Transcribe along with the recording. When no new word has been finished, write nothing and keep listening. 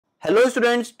Hello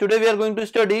students, today we are going to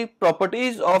study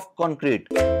properties of concrete.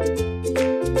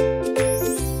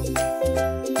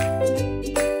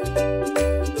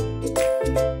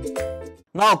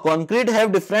 Now concrete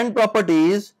have different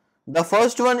properties. The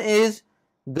first one is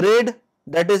grade,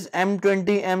 that is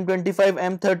M20,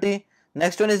 M25, M30.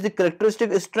 Next one is the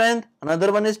characteristic strength,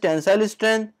 another one is tensile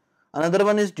strength, another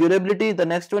one is durability, the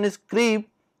next one is creep,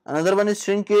 another one is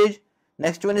shrinkage,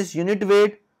 next one is unit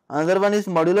weight, another one is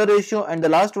modular ratio, and the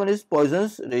last one is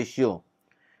Poisson's ratio.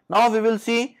 Now we will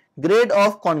see grade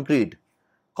of concrete.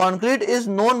 Concrete is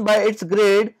known by its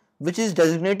grade, which is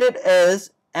designated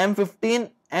as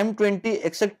M15, M20,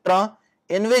 etc.,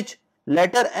 in which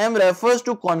letter M refers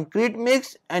to concrete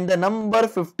mix and the number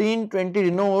 15, 20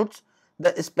 denotes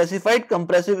the specified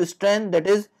compressive strength, that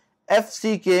is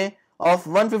FCK, of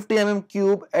 150 mm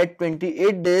cube at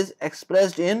 28 days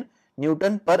expressed in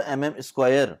Newton per mm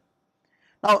square.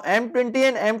 Now M20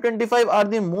 and M25 are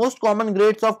the most common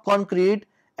grades of concrete,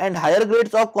 and higher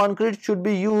grades of concrete should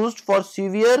be used for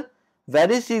severe,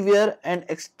 very severe and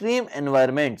extreme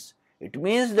environments. It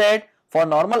means that for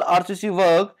normal RCC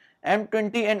work,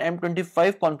 M20 and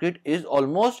M25 concrete is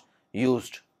almost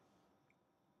used.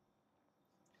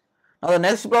 Now the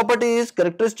next property is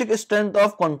characteristic strength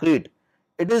of concrete.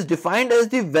 It is defined as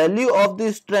the value of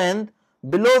the strength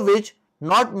below which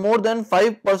not more than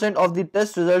 5% of the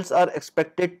test results are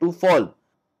expected to fall.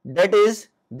 That is,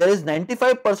 there is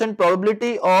 95%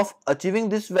 probability of achieving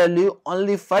this value,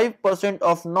 only 5%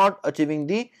 of not achieving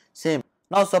the same.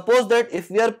 Now suppose that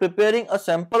if we are preparing a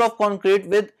sample of concrete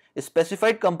with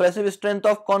specified compressive strength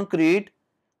of concrete,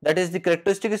 that is the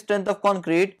characteristic strength of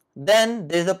concrete, then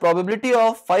there is a probability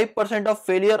of 5% of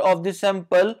failure of the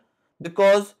sample,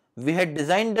 because we had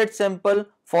designed that sample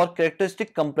for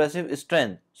characteristic compressive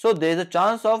strength. So there is a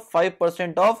chance of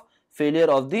 5% of failure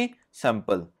of the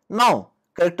sample. Now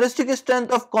characteristic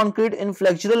strength of concrete in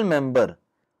flexural member.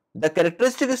 The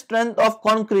characteristic strength of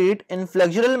concrete in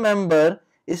flexural member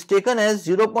is taken as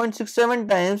 0.67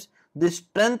 times the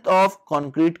strength of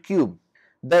concrete cube.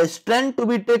 The strength to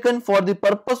be taken for the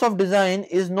purpose of design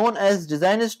is known as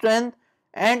design strength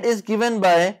and is given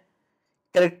by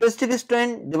characteristic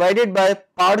strength divided by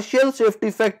partial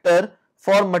safety factor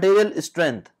for material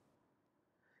strength.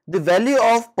 The value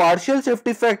of partial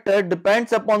safety factor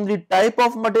depends upon the type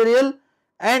of material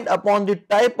and upon the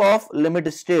type of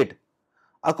limit state.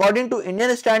 According to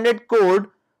Indian Standard Code,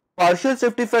 partial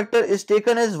safety factor is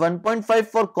taken as 1.5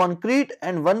 for concrete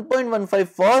and 1.15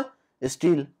 for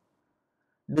steel.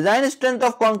 Design strength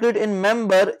of concrete in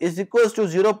member is equals to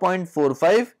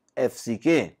 0.45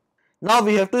 FCK. Now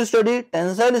we have to study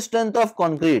tensile strength of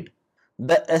concrete.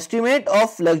 The estimate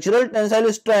of flexural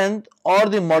tensile strength or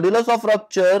the modulus of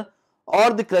rupture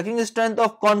or the cracking strength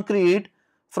of concrete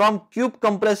from cube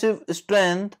compressive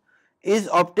strength is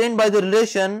obtained by the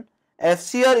relation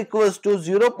FCR equals to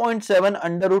 0.7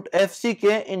 under root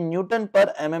FCK in Newton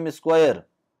per mm square.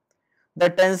 The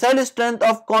tensile strength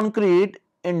of concrete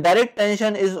in direct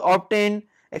tension is obtained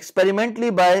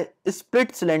experimentally by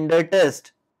split cylinder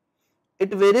test.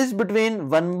 It varies between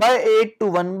 1/8 to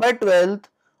 1/12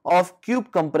 of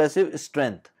cube compressive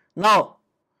strength. Now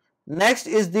next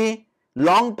is the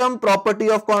long-term property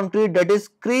of concrete, that is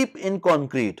creep in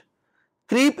concrete.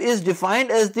 Creep is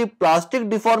defined as the plastic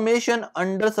deformation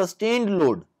under sustained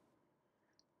load.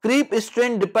 Creep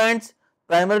strength depends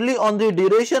primarily on the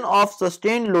duration of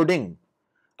sustained loading.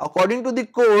 According to the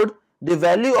code, the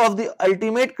value of the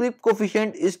ultimate creep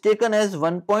coefficient is taken as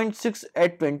 1.6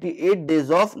 at 28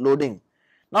 days of loading.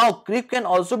 Now creep can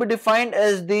also be defined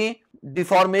as the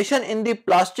deformation in the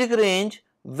plastic range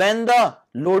when the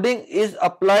loading is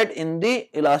applied in the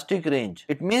elastic range.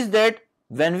 It means that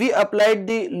when we applied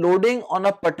the loading on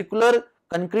a particular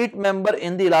concrete member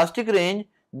in the elastic range,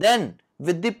 then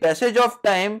with the passage of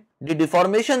time, the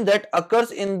deformation that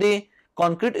occurs in the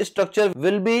concrete structure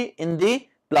will be in the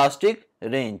plastic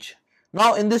range.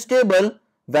 Now in this table,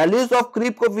 values of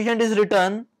creep coefficient is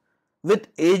written with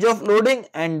age of loading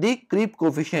and the creep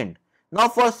coefficient. Now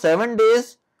for 7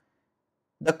 days,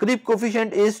 the creep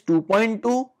coefficient is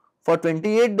 2.2, for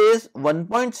 28 days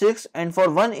 1.6, and for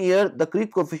 1 year the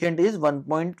creep coefficient is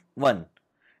 1.1.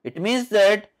 It means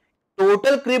that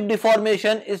total creep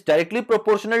deformation is directly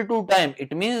proportional to time.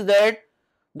 It means that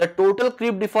the total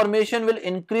creep deformation will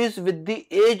increase with the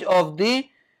age of the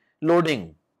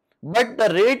loading, but the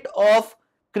rate of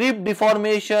creep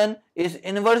deformation is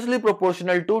inversely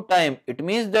proportional to time. It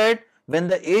means that when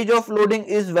the age of loading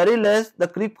is very less, the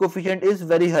creep coefficient is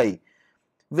very high.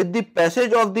 With the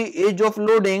passage of the age of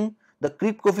loading, the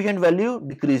creep coefficient value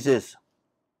decreases.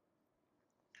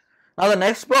 Now the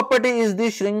next property is the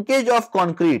shrinkage of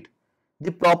concrete.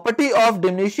 The property of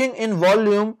diminishing in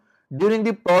volume during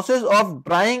the process of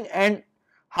drying and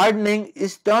hardening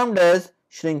is termed as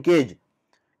shrinkage.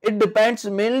 It depends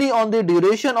mainly on the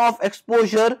duration of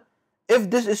exposure. If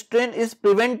this strain is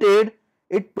prevented,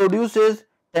 it produces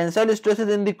tensile stresses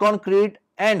in the concrete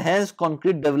and hence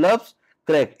concrete develops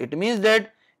crack. It means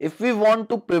that if we want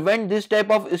to prevent this type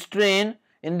of strain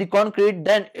in the concrete,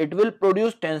 then it will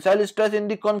produce tensile stress in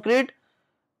the concrete,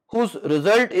 whose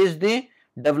result is the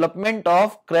development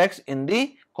of cracks in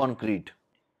the concrete.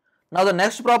 Now the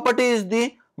next property is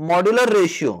the modular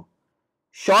ratio.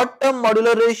 Short-term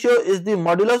modular ratio is the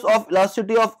modulus of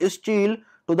elasticity of steel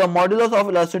to the modulus of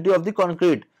elasticity of the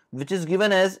concrete, which is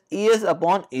given as ES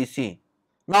upon EC.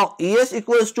 Now ES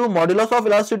equals to modulus of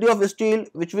elasticity of steel,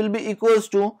 which will be equals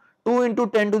to 2 into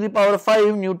 10 to the power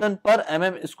 5 Newton per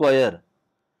mm square.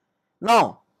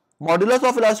 Now modulus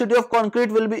of elasticity of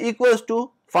concrete will be equals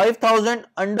to 5000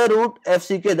 under root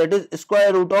FCK, that is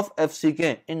square root of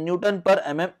FCK in Newton per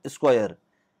mm square.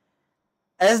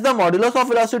 As the modulus of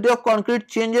elasticity of concrete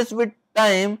changes with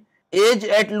time, age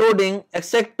at loading,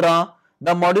 etc.,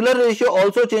 the modular ratio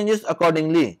also changes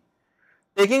accordingly.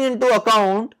 Taking into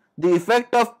account the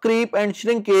effect of creep and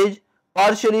shrinkage,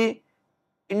 partially,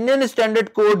 Indian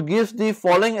Standard Code gives the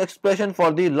following expression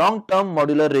for the long-term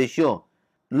modular ratio.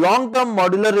 Long-term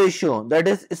modular ratio, that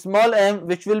is small m,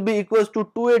 which will be equals to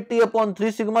 280 upon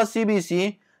 3 sigma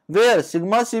CBC, where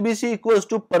sigma CBC equals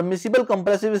to permissible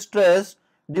compressive stress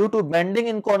due to bending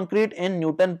in concrete in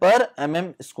Newton per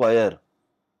mm square.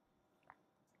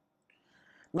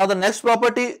 Now the next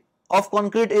property of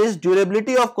concrete is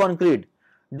durability of concrete.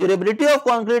 Durability of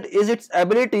concrete is its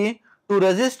ability to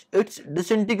resist its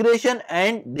disintegration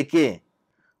and decay.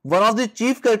 One of the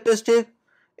chief characteristics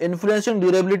influencing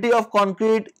durability of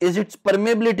concrete is its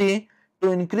permeability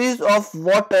to increase of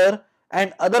water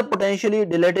and other potentially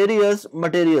deleterious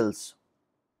materials.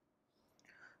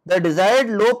 The desired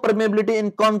low permeability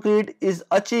in concrete is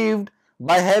achieved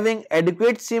by having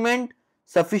adequate cement,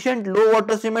 sufficient low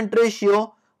water cement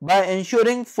ratio, by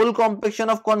ensuring full compaction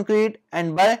of concrete,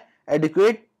 and by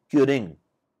adequate curing.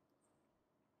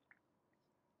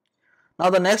 Now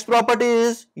the next property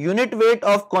is unit weight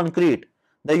of concrete.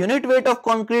 The unit weight of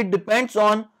concrete depends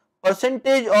on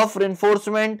percentage of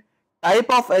reinforcement, type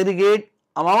of aggregate,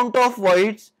 amount of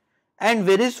voids, and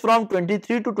varies from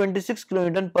 23 to 26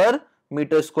 kN per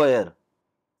meter square.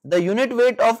 The unit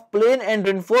weight of plain and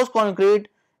reinforced concrete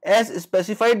as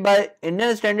specified by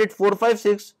Indian Standard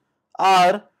 456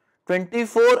 are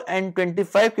 24 and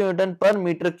 25 kN per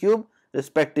meter cube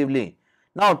respectively.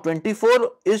 Now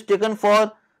 24 is taken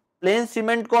for plain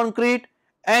cement concrete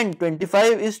and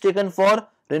 25 is taken for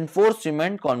reinforced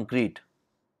cement concrete.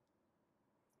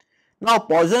 Now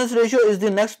Poisson's ratio is the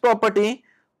next property.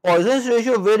 Poisson's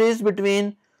ratio varies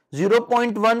between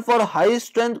 0.1 for high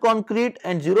strength concrete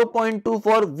and 0.2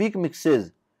 for weak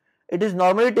mixes. It is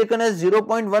normally taken as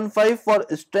 0.15 for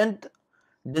strength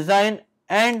design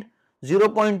and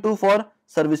 0.2 for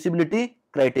serviceability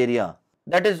criteria.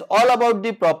 That is all about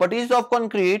the properties of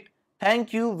concrete.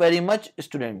 Thank you very much,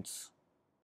 students.